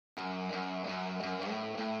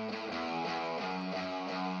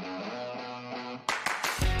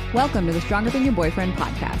Welcome to the Stronger Than Your Boyfriend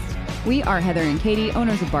podcast. We are Heather and Katie,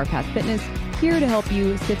 owners of Barpath Fitness, here to help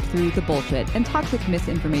you sift through the bullshit and toxic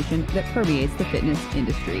misinformation that permeates the fitness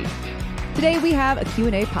industry. Today we have a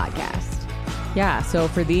Q&A podcast. Yeah, so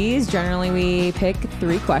for these, generally we pick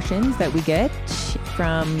 3 questions that we get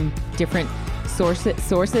from different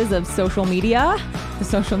sources of social media, the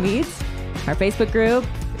social needs, our Facebook group,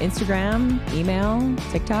 Instagram, email,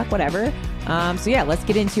 TikTok, whatever. So yeah, let's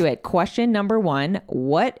get into it. Question number 1,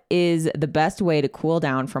 what is the best way to cool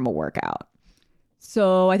down from a workout?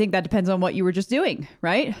 So I think that depends on what you were just doing,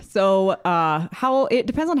 right? So it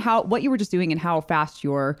depends on what you were just doing and how fast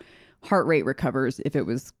your heart rate recovers if it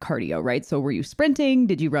was cardio, right? So were you sprinting?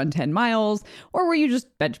 Did you run 10 miles? Or were you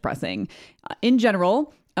just bench pressing? In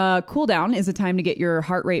general, cool down is a time to get your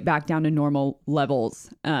heart rate back down to normal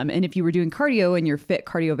levels. And if you were doing cardio and you're fit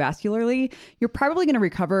cardiovascularly, you're probably going to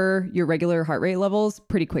recover your regular heart rate levels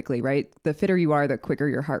pretty quickly, right? The fitter you are, the quicker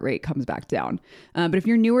your heart rate comes back down. But if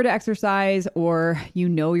you're newer to exercise or you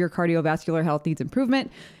know your cardiovascular health needs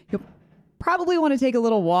improvement, you'll probably want to take a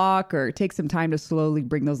little walk or take some time to slowly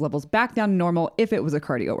bring those levels back down to normal if it was a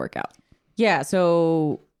cardio workout. Yeah,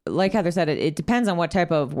 so like Heather said, it depends on what type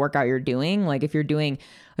of workout you're doing. Like if you're doing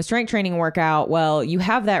a strength training workout, well, you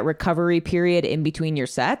have that recovery period in between your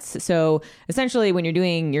sets. So essentially when you're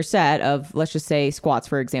doing your set of, let's just say squats,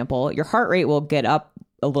 for example, your heart rate will get up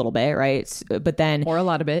a little bit, right? But then, or a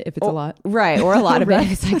lot of it if it's a lot, right? Or a lot of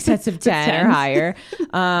it, it's like sets of 10 or higher.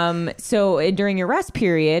 So during your rest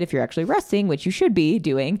period, if you're actually resting, which you should be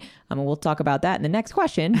doing, we'll talk about that in the next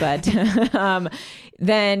question, but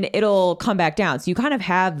then it'll come back down. So you kind of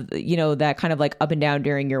have, that kind of like up and down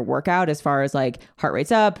during your workout as far as like heart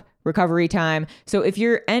rate's up, recovery time. So if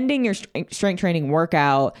you're ending your strength training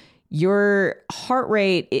workout, your heart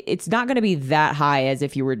rate, it's not going to be that high as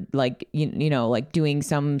if you were like, like doing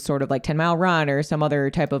some sort of like 10-mile run or some other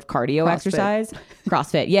type of cardio exercise.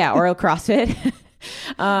 CrossFit. Yeah. Or a CrossFit.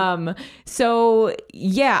 So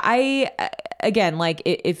yeah, again, like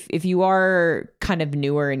if you are kind of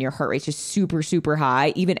newer and your heart rate's just super, super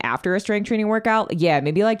high, even after a strength training workout, yeah,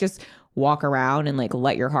 maybe like just walk around and like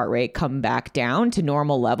let your heart rate come back down to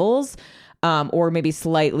normal levels. Or maybe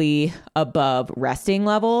slightly above resting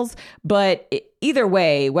levels. But either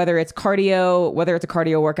way, whether it's a cardio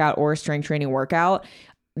workout or a strength training workout,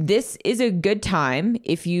 this is a good time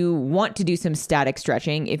if you want to do some static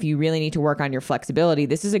stretching. If you really need to work on your flexibility,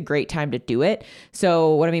 this is a great time to do it.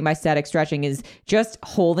 So what I mean by static stretching is just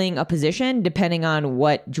holding a position depending on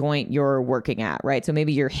what joint you're working at, right? So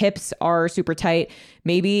maybe your hips are super tight.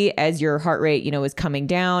 Maybe as your heart rate, is coming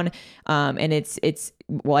down, and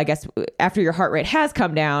well, I guess after your heart rate has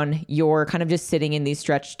come down, you're kind of just sitting in these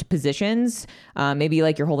stretched positions. Maybe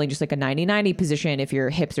like you're holding just like a 90-90 position if your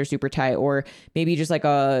hips are super tight, or maybe just like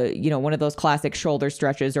one of those classic shoulder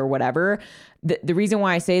stretches or whatever. The reason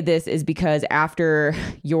why I say this is because after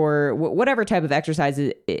your whatever type of exercise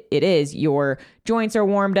it is, your joints are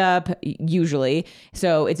warmed up usually.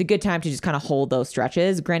 So it's a good time to just kind of hold those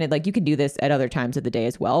stretches. Granted, like you can do this at other times of the day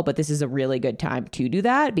as well, but this is a really good time to do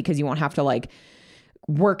that because you won't have to like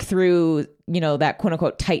work through, that quote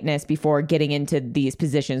unquote tightness before getting into these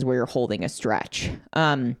positions where you're holding a stretch.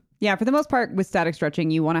 Yeah, for the most part with static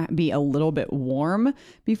stretching, you want to be a little bit warm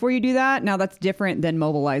before you do that. Now that's different than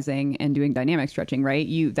mobilizing and doing dynamic stretching, right?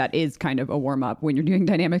 That is kind of a warm up. When you're doing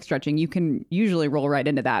dynamic stretching, you can usually roll right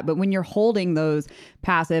into that. But when you're holding those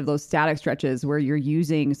static stretches where you're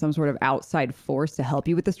using some sort of outside force to help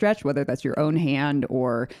you with the stretch, whether that's your own hand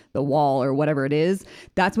or the wall or whatever it is,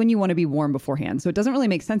 that's when you want to be warm beforehand. So it doesn't really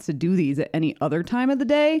make sense to do these at any other time of the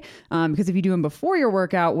day. Because if you do them before your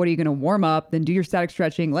workout, what are you going to warm up? Then do your static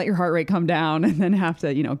stretching, let your heart rate come down, and then have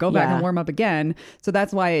to, go back and warm up again. So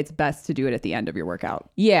that's why it's best to do it at the end of your workout.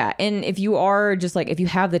 Yeah. And if you are just like, if you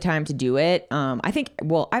have the time to do it, I think,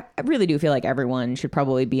 I really do feel like everyone should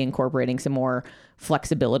probably be incorporating some more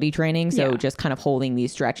flexibility training. So just kind of holding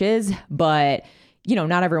these stretches, but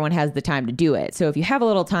not everyone has the time to do it. So if you have a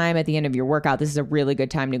little time at the end of your workout, this is a really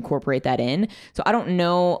good time to incorporate that in. So I don't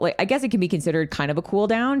know, like, I guess it can be considered kind of a cool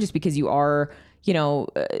down just because you are,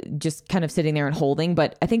 just kind of sitting there and holding.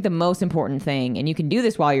 But I think the most important thing, and you can do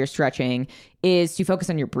this while you're stretching, is to focus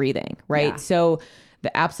on your breathing, right? Yeah. So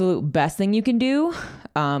the absolute best thing you can do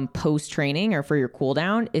post-training or for your cool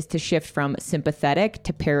down is to shift from sympathetic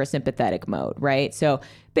to parasympathetic mode, right? So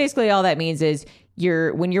basically all that means is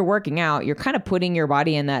when you're working out, you're kind of putting your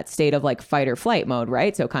body in that state of like fight or flight mode,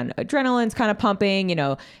 right? So kind of adrenaline's kind of pumping,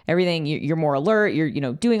 everything, you're more alert,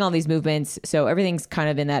 you're, doing all these movements. So everything's kind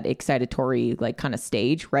of in that excitatory, like kind of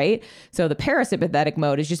stage, right? So the parasympathetic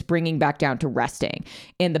mode is just bringing back down to resting.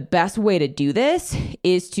 And the best way to do this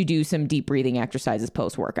is to do some deep breathing exercises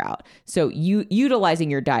post-workout. So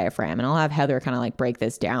utilizing your diaphragm, and I'll have Heather kind of like break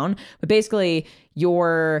this down, but basically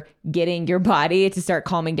you're getting your body to start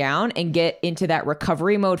calming down and get into that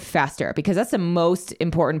recovery mode faster, because that's the most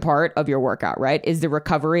important part of your workout, right? Is the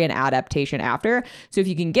recovery and adaptation after. So if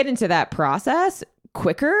you can get into that process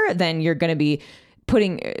quicker, then you're going to be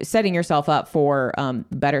setting yourself up for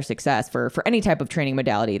better success for any type of training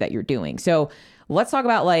modality that you're doing. So let's talk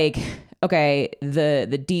about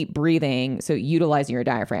the deep breathing. So utilizing your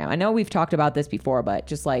diaphragm. I know we've talked about this before, but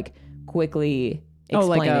just like quickly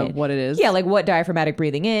explain what it is. Yeah, like what diaphragmatic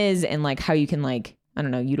breathing is and like how you can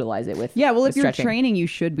utilize it with if you're stretching. training, you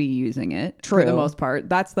should be using it for the most part.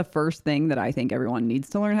 That's the first thing that I think everyone needs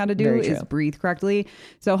to learn how to do is breathe correctly.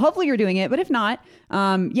 So hopefully you're doing it, but if not,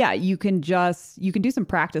 you can do some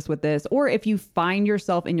practice with this. Or if you find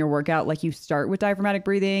yourself in your workout, like you start with diaphragmatic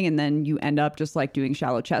breathing and then you end up just like doing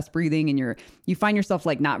shallow chest breathing and you find yourself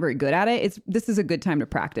like not very good at it. This is a good time to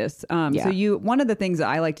practice. So one of the things that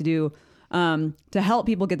I like to do to help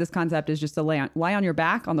people get this concept is just to lie on your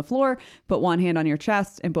back on the floor, put one hand on your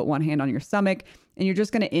chest and put one hand on your stomach. And you're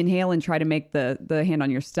just going to inhale and try to make the hand on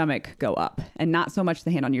your stomach go up and not so much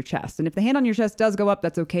the hand on your chest. And if the hand on your chest does go up,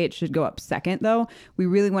 that's okay. It should go up second though. We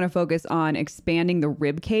really want to focus on expanding the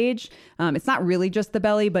rib cage. It's not really just the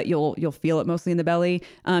belly, but you'll feel it mostly in the belly.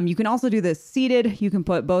 You can also do this seated. You can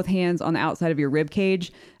put both hands on the outside of your rib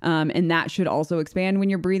cage. And that should also expand when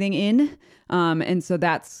you're breathing in. And so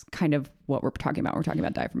that's kind of what we're talking about. We're talking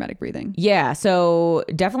about diaphragmatic breathing. Yeah. So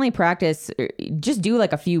definitely practice, just do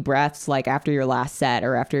like a few breaths, like after your last set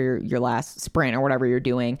or after your last sprint or whatever you're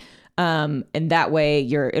doing. And that way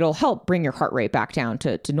it'll help bring your heart rate back down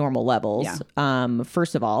to normal levels. Yeah.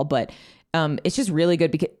 First of all, but it's just really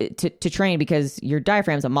good to train because your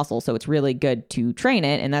diaphragm's a muscle. So it's really good to train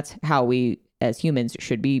it. And that's how we as humans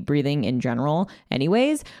should be breathing in general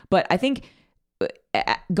anyways. But I think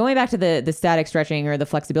going back to the static stretching or the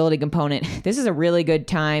flexibility component, this is a really good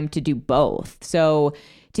time to do both. So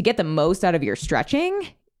to get the most out of your stretching,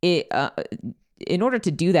 in order to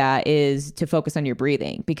do that is to focus on your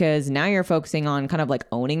breathing, because now you're focusing on kind of like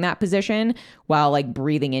owning that position while like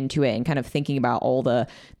breathing into it and kind of thinking about all the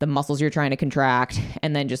muscles you're trying to contract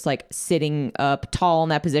and then just like sitting up tall in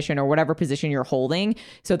that position or whatever position you're holding.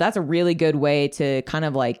 So that's a really good way to kind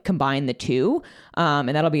of like combine the two. And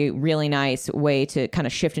that'll be a really nice way to kind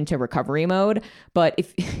of shift into recovery mode. But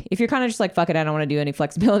if you're kind of just like, fuck it, I don't want to do any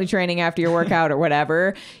flexibility training after your workout or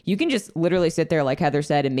whatever, you can just literally sit there, like Heather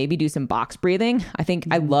said, and maybe do some box breathing. I think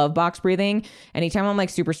I love box breathing. Anytime I'm like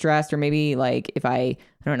super stressed or maybe like if I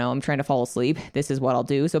don't know, I'm trying to fall asleep, this is what I'll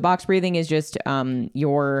do. So box breathing is just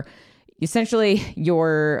you're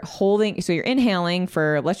holding, so you're inhaling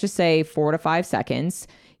for, let's just say 4 to 5 seconds.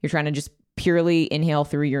 You're trying to just purely inhale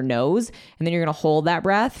through your nose, and then you're going to hold that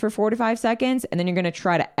breath for 4 to 5 seconds, and then you're going to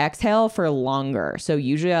try to exhale for longer. So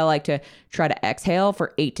usually I like to try to exhale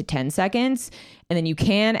for 8 to 10 seconds, and then you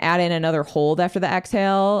can add in another hold after the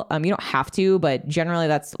exhale. You don't have to, but generally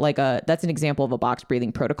that's an example of a box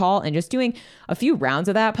breathing protocol, and just doing a few rounds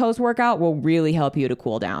of that post-workout will really help you to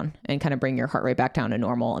cool down and kind of bring your heart rate back down to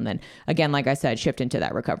normal, and then again, like I said, shift into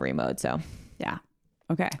that recovery mode. So yeah.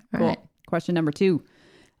 Okay, cool. Right. Question number 2.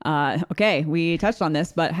 Okay, we touched on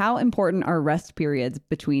this, but how important are rest periods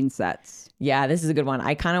between sets? Yeah, this is a good one.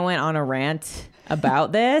 I kind of went on a rant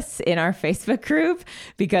about this in our Facebook group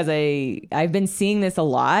because I've been seeing this a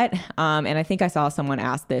lot. And I think I saw someone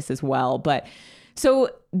ask this as well. But so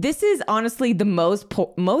this is honestly the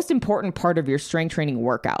most important part of your strength training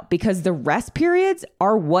workout, because the rest periods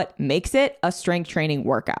are what makes it a strength training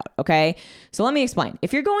workout. Okay. So let me explain.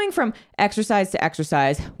 If you're going from exercise to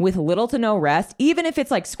exercise with little to no rest, even if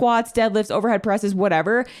it's like squats, deadlifts, overhead presses,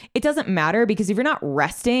 whatever, it doesn't matter, because if you're not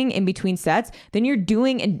resting in between sets, then you're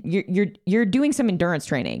doing some endurance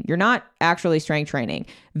training. You're not actually strength training.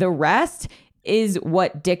 The rest is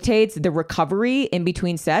what dictates the recovery in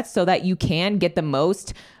between sets so that you can get the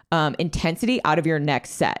most intensity out of your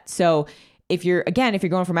next set. So if you're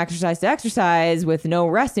going from exercise to exercise with no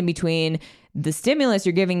rest in between, the stimulus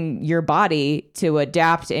you're giving your body to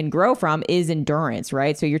adapt and grow from is endurance,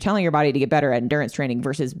 right? So you're telling your body to get better at endurance training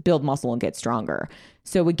versus build muscle and get stronger.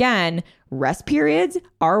 So again, rest periods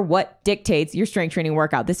are what dictates your strength training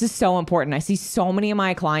workout. This is so important. I see so many of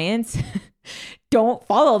my clients don't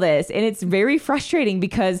follow this, and it's very frustrating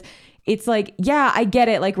because it's like, yeah, I get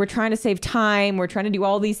it. Like we're trying to save time. We're trying to do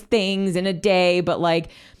all these things in a day, but like,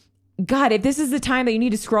 God, if this is the time that you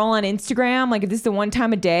need to scroll on Instagram, like if this is the one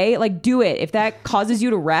time a day, like do it. If that causes you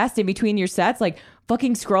to rest in between your sets, like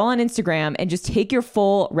fucking scroll on Instagram and just take your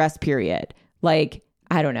full rest period. Like,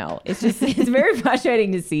 I don't know. It's just, it's very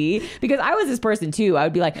frustrating to see because I was this person too. I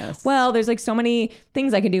would be like, well, there's like so many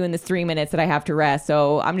things I can do in this 3 minutes that I have to rest.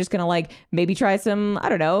 So I'm just going to like maybe try some, I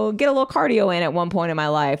don't know, get a little cardio in at one point in my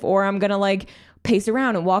life, or I'm going to like pace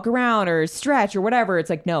around and walk around or stretch or whatever. It's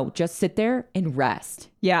like, no, just sit there and rest.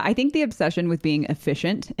 Yeah, I think the obsession with being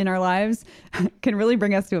efficient in our lives can really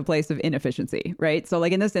bring us to a place of inefficiency, right? So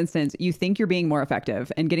like in this instance, you think you're being more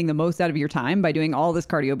effective and getting the most out of your time by doing all this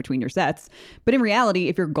cardio between your sets. But in reality,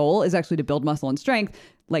 if your goal is actually to build muscle and strength,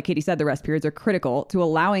 like Katie said, the rest periods are critical to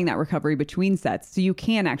allowing that recovery between sets so you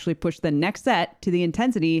can actually push the next set to the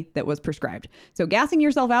intensity that was prescribed. So gassing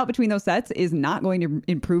yourself out between those sets is not going to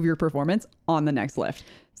improve your performance on the next lift.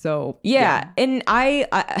 So yeah. And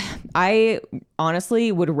I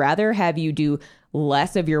honestly would rather have you do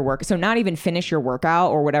less of your work. So not even finish your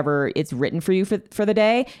workout or whatever it's written for you for the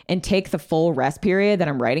day and take the full rest period that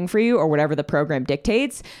I'm writing for you or whatever the program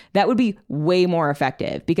dictates. That would be way more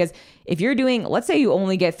effective because if you're doing, let's say you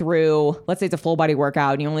only get through, let's say it's a full body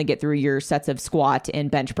workout and you only get through your sets of squat and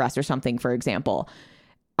bench press or something, for example.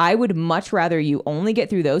 I would much rather you only get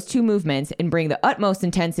through those two movements and bring the utmost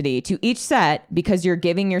intensity to each set because you're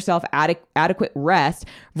giving yourself adequate rest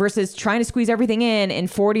versus trying to squeeze everything in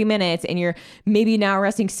 40 minutes and you're maybe now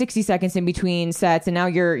resting 60 seconds in between sets and now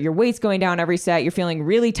your weight's going down every set. You're feeling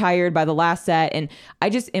really tired by the last set. And I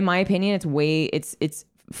just, in my opinion, it's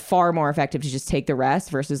far more effective to just take the rest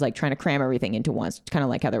versus like trying to cram everything into once, kind of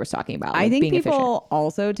like Heather was talking about. Like I think being people efficient.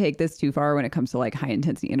 Also take this too far when it comes to like high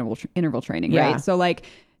intensity interval training, Yeah. right? So like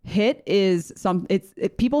HIIT is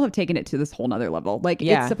people have taken it to this whole nother level. Like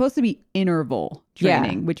Yeah. it's supposed to be interval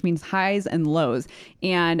training, which means highs and lows.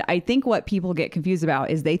 And I think what people get confused about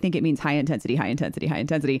is they think it means high intensity.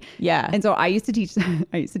 Yeah. And so I used to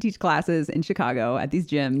teach classes in Chicago at these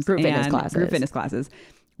gyms, Group fitness classes.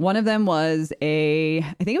 One of them was I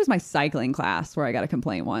think it was my cycling class where I got a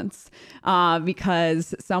complaint once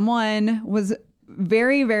because someone was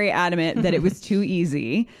very, very adamant that it was too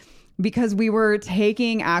easy because we were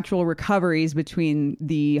taking actual recoveries between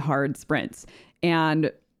the hard sprints.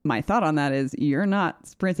 And my thought on that is you're not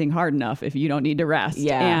sprinting hard enough if you don't need to rest.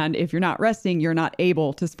 Yeah. And if you're not resting, you're not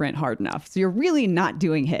able to sprint hard enough. So you're really not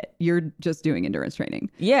doing HIIT. You're just doing endurance training.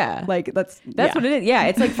 Yeah. Like that's what it is. Yeah.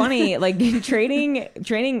 It's like funny, like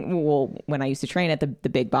training. Well, when I used to train at the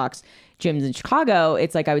big box gyms in Chicago,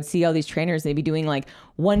 it's like I would see all these trainers, they'd be doing like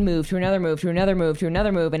one move to another move to another move to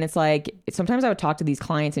another move. And it's like, sometimes I would talk to these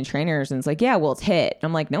clients and trainers and it's like, yeah, well, it's HIIT.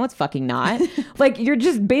 I'm like, no, it's fucking not. Like you're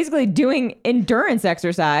just basically doing endurance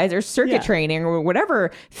exercise or circuit training or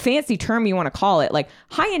whatever fancy term you want to call it. Like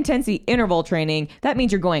high intensity interval training, that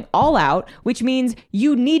means you're going all out, which means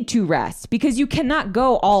you need to rest because you cannot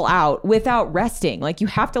go all out without resting. Like you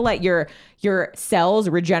have to let your cells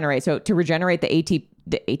regenerate. So to regenerate the ATP?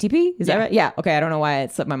 Is that right? Yeah. Okay. I don't know why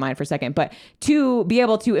it slipped my mind for a second, but to be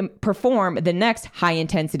able to perform the next high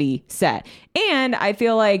intensity set. And I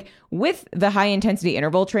feel like with the high intensity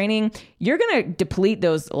interval training, you're going to deplete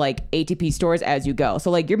those like ATP stores as you go. So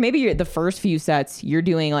like you're the first few sets, you're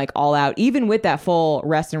doing like all out, even with that full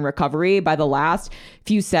rest and recovery. By the last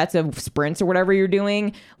few sets of sprints or whatever you're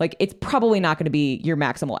doing, like it's probably not going to be your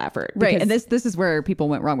maximal effort. Right. And this is where people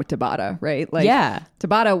went wrong with Tabata, right? Like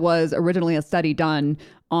Tabata was originally a study done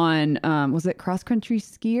on was it cross country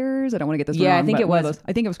skiers? I don't want to get this wrong. I think it was.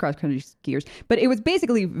 I think it was cross country skiers, but it was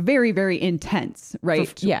basically very, very intense, right?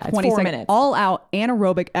 It's 4 minutes, all out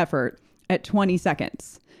anaerobic effort at 20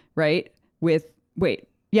 seconds, right? So it's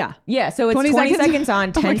 20 seconds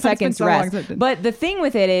on, 10 seconds rest. But the thing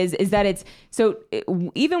with it is that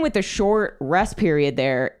even with the short rest period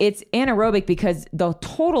there, it's anaerobic because the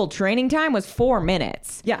total training time was 4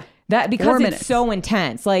 minutes. Yeah. That because it's so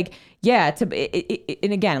intense. Like, yeah,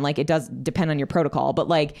 and again, like it does depend on your protocol, but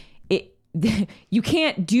like you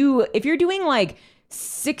can't do, if you're doing like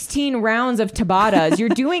 16 rounds of Tabatas, you're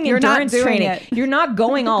doing endurance training. You're not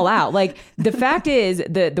going all out. Like the fact is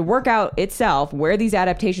the workout itself, where these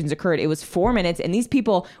adaptations occurred, it was 4 minutes and these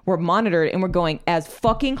people were monitored and were going as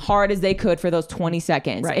fucking hard as they could for those 20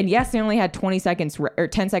 seconds. Right. And yes, they only had 20 seconds or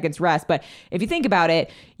 10 seconds rest. But if you think about it,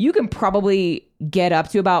 you can probably get up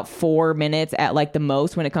to about 4 minutes at like the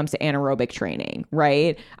most when it comes to anaerobic training,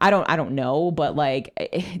 right? I don't know, but like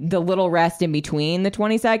the little rest in between the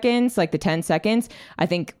 20 seconds, like the 10 seconds, I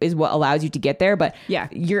think is what allows you to get there. But Yeah.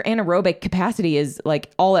 your anaerobic capacity is like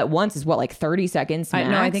all at once is what, like 30 seconds max?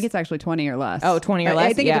 No, I think it's actually 20 or less. Oh, 20 or less?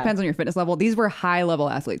 I think Yeah. it depends on your fitness level. These were high level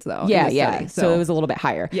athletes though. Yeah, in this yeah. study, So it was a little bit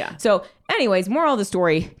higher. Yeah. So anyways, moral of the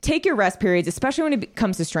story, take your rest periods, especially when it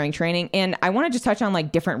comes to strength training. And I want to just touch on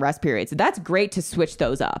like different rest periods. That's great to switch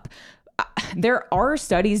those up. There are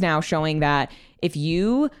studies now showing that if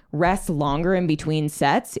you rest longer in between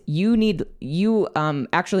sets, you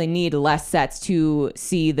actually need less sets to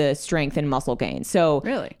see the strength and muscle gain. So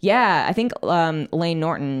Really? yeah, I think Lane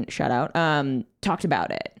Norton, shout out, talked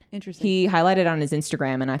about it. Interesting. He highlighted on his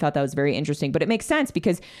Instagram, and I thought that was very interesting. But it makes sense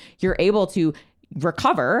because you're able to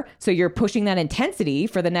recover, so you're pushing that intensity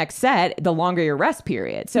for the next set the longer your rest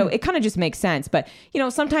period. So it kind of just makes sense. But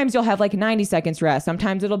sometimes you'll have like 90 seconds rest,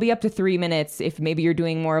 sometimes it'll be up to 3 minutes if maybe you're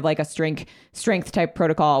doing more of like a strength type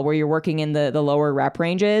protocol where you're working in the lower rep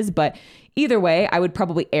ranges. But either way, I would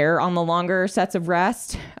probably err on the longer sets of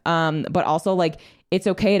rest, but also like it's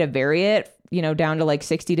okay to vary it down to like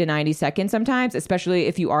 60 to 90 seconds sometimes, especially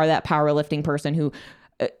if you are that powerlifting person who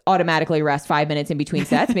automatically rest 5 minutes in between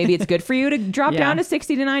sets. Maybe it's good for you to drop down to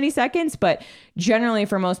 60 to 90 seconds. But generally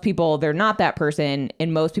for most people, they're not that person.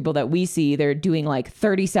 And most people that we see, they're doing like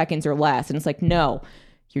 30 seconds or less. And it's like, no,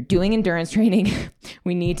 you're doing endurance training.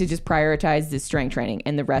 We need to just prioritize the strength training,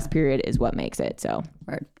 and the rest period is what makes it. So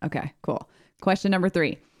Word. Okay, cool. Question number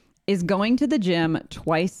 3. Is going to the gym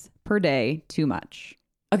twice per day too much?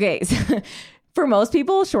 okay. For most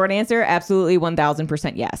people, short answer, absolutely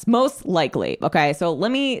 1000% yes. Most likely. Okay. So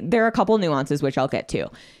there are a couple nuances which I'll get to.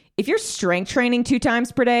 If you're strength training 2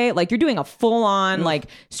 times per day, like you're doing a full on like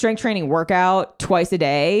strength training workout twice a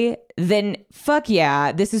day, then fuck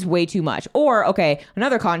yeah, this is way too much. Or okay,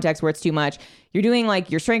 another context where it's too much. You're doing like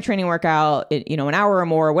your strength training workout, an hour or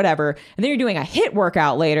more or whatever, and then you're doing a HIIT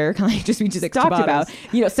workout later, kind of like we just talked about,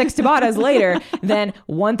 6 Tabatas later, then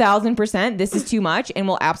 1000% this is too much and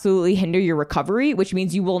will absolutely hinder your recovery, which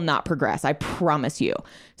means you will not progress. I promise you.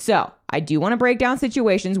 So I do want to break down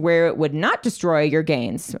situations where it would not destroy your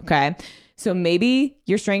gains. Okay. So maybe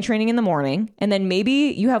you're strength training in the morning, and then maybe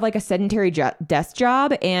you have like a sedentary desk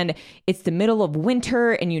job and it's the middle of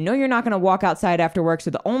winter and you're not going to walk outside after work. So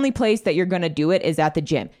the only place that you're going to do it is at the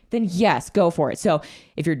gym. Then yes, go for it. So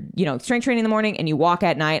if you're, strength training in the morning and you walk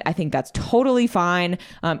at night, I think that's totally fine.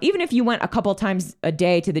 Even if you went a couple times a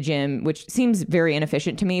day to the gym, which seems very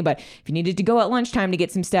inefficient to me, but if you needed to go at lunchtime to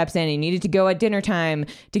get some steps in, you needed to go at dinner time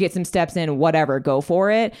to get some steps in, whatever, go for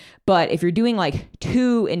it. But if you're doing like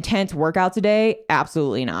 2 intense workouts a day,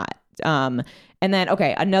 absolutely not. And then,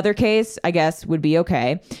 okay, another case, I guess, would be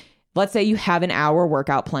okay. Let's say you have an hour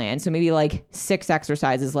workout plan. So maybe like 6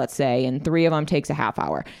 exercises, let's say, and 3 of them takes a half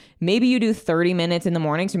hour. Maybe you do 30 minutes in the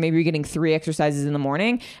morning. So maybe you're getting 3 exercises in the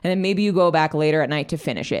morning, and then maybe you go back later at night to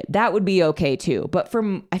finish it. That would be okay too. But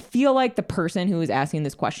I feel like the person who is asking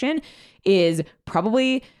this question is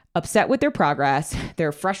probably upset with their progress.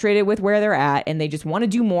 They're frustrated with where they're at, and they just want to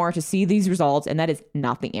do more to see these results. And that is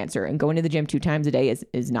not the answer. And going to the gym 2 times a day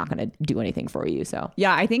is not going to do anything for you. So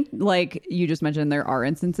yeah, I think like you just mentioned, there are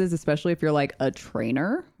instances, especially if you're like a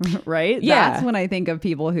trainer, right? Yeah. That's when I think of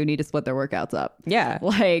people who need to split their workouts up. yeah.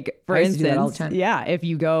 Like for I used to do that all the instance, time. yeah, if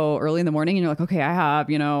you go early in the morning and you're like, okay, I have,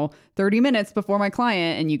 30 minutes before my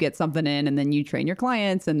client, and you get something in, and then you train your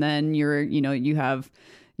clients, and then you have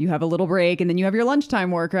a little break, and then you have your lunchtime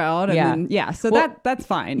workout. And Yeah. So that's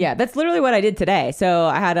fine. Yeah, that's literally what I did today. So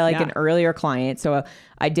I had Yeah. an earlier client. So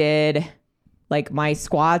I did like my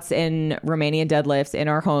squats and Romanian deadlifts in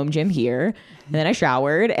our home gym here. And then I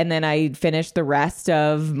showered, and then I finished the rest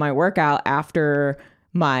of my workout after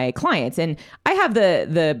my clients. And I have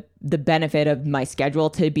the benefit of my schedule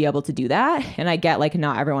to be able to do that. And I get like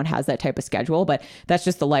not everyone has that type of schedule, but that's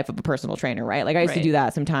just the life of a personal trainer, right? Like I used to Right. do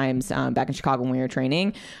that sometimes back in Chicago when we were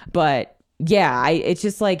training. But yeah, it's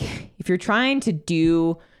just like if you're trying to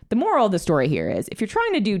do, the moral of the story here is if you're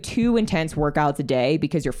trying to do 2 intense workouts a day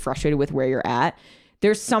because you're frustrated with where you're at,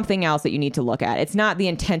 there's something else that you need to look at. It's not the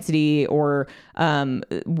intensity or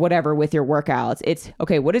whatever with your workouts. It's,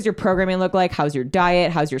 okay, what does your programming look like? How's your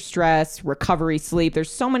diet? How's your stress, recovery, sleep? There's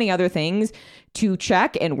so many other things to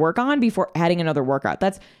check and work on before adding another workout.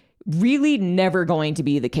 That's really never going to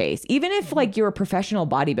be the case. Even if like you're a professional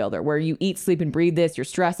bodybuilder where you eat, sleep, and breathe this, your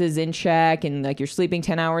stress is in check, and like you're sleeping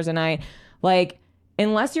 10 hours a night, like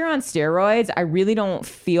unless you're on steroids, I really don't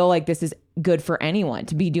feel like this is good for anyone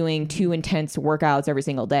to be doing 2 intense workouts every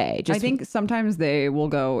single day. I think sometimes they will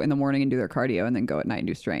go in the morning and do their cardio and then go at night and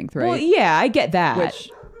do strength, right? Well, yeah, I get that. Which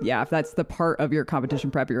yeah, if that's the part of your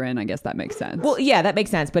competition prep you're in, I guess that makes sense. Well, yeah, that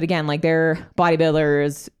makes sense. But again, like they're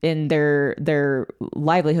bodybuilders and their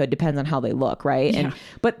livelihood depends on how they look, right? Yeah.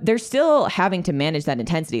 But they're still having to manage that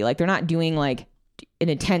intensity. Like they're not doing like an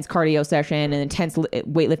intense cardio session, an intense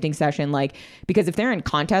weightlifting session, like, because if they're in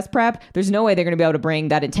contest prep, there's no way they're going to be able to bring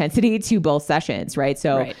that intensity to both sessions, right?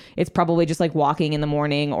 So it's probably just like walking in the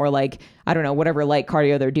morning or like, I don't know, whatever light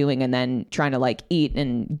cardio they're doing, and then trying to like eat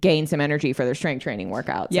and gain some energy for their strength training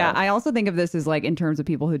workout. Yeah, I also think of this as like in terms of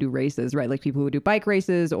people who do races, right? Like people who do bike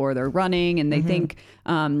races or they're running and they think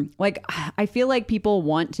like, I feel like people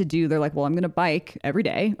want to do, they're like, well, I'm going to bike every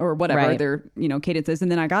day or whatever their, you know, cadence is.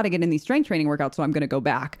 And then I got to get in these strength training workouts. So I'm going to go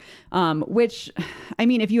back. Which, I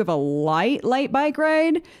mean, if you have a light bike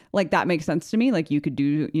ride, like that makes sense to me. Like you could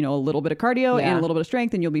do, you know, a little bit of cardio and a little bit of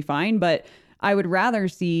strength and you'll be fine. But I would rather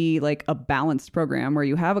see like a balanced program where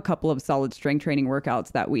you have a couple of solid strength training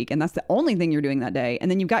workouts that week. And that's the only thing you're doing that day.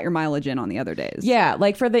 And then you've got your mileage in on the other days. Yeah.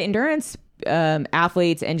 Like for the endurance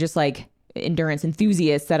athletes and just like endurance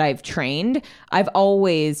enthusiasts that I've trained, I've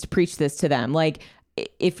always preached this to them. Like,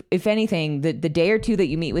 if anything, the day or two that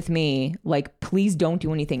you meet with me, like, please don't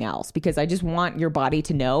do anything else, because I just want your body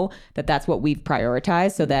to know that that's what we've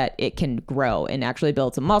prioritized so that it can grow and actually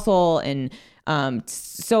build some muscle. And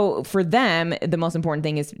so for them, the most important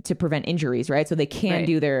thing is to prevent injuries, right? So they can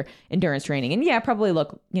do their endurance training and probably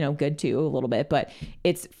look, you know, good too a little bit, but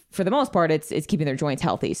it's, for the most part, it's keeping their joints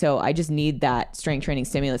healthy. So I just need that strength training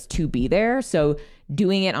stimulus to be there. So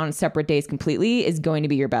doing it on separate days completely is going to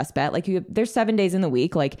be your best bet. Like there's 7 days in the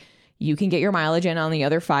week, like you can get your mileage in on the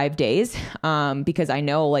other 5 days. Because I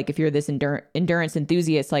know, like, if you're this endurance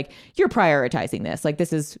enthusiast, like you're prioritizing this, like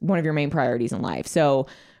this is one of your main priorities in life. So,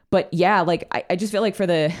 but yeah, like I just feel like for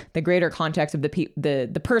the greater context of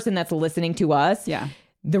the person that's listening to us,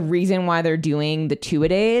 the reason why they're doing the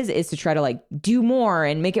 2-a-days is to try to like do more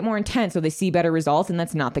and make it more intense so they see better results. And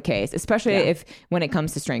that's not the case, especially if when it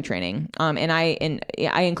comes to strength training. And I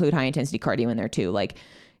include high intensity cardio in there too. Like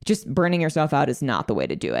just burning yourself out is not the way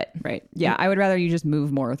to do it. Right. Yeah. I would rather you just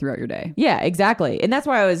move more throughout your day. Yeah, exactly. And that's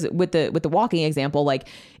why I was with the walking example, like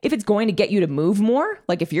if it's going to get you to move more,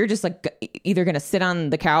 like if you're just like either going to sit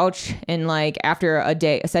on the couch and like after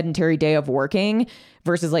a sedentary day of working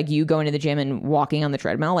versus like you going to the gym and walking on the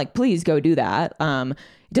treadmill, like please go do that.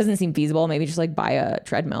 It doesn't seem feasible. Maybe just like buy a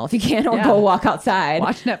treadmill if you can, or go walk outside.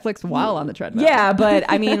 Watch Netflix while on the treadmill. Yeah, but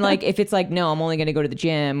I mean, like if it's like, no, I'm only going to go to the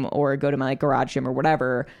gym or go to my like garage gym or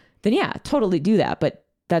whatever, then yeah, totally do that. But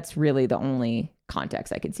that's really the only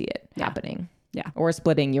context I could see it happening. Yeah. Or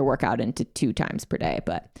splitting your workout into 2 times per day.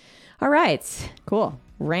 But all right. Cool.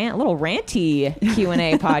 Little ranty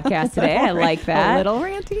Q&A podcast today. I like that. A little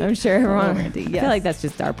ranty? I'm sure everyone. Ranty, I feel like that's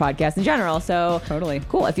just our podcast in general. So totally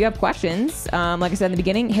cool. If you have questions, like I said in the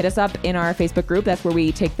beginning, hit us up in our Facebook group. That's where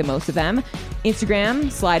we take the most of them.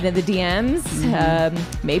 Instagram, slide into the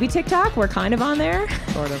DMs. Maybe TikTok. We're kind of on there.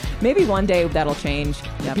 Sort of. Maybe one day that'll change.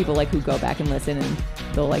 People like who go back and listen and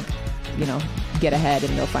they'll like, you know, get ahead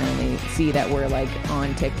and they'll finally see that we're like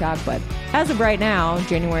on TikTok. But as of right now,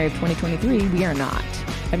 January of 2023, we are not.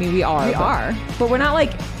 I mean, we are. But we're not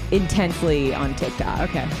like intensely on TikTok.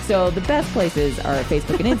 Okay. So the best places are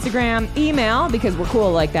Facebook and Instagram. Email, because we're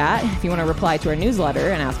cool like that. If you want to reply to our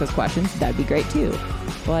newsletter and ask us questions, that'd be great too.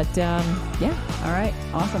 But yeah. All right.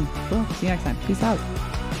 Awesome. Cool. See you next time. Peace out.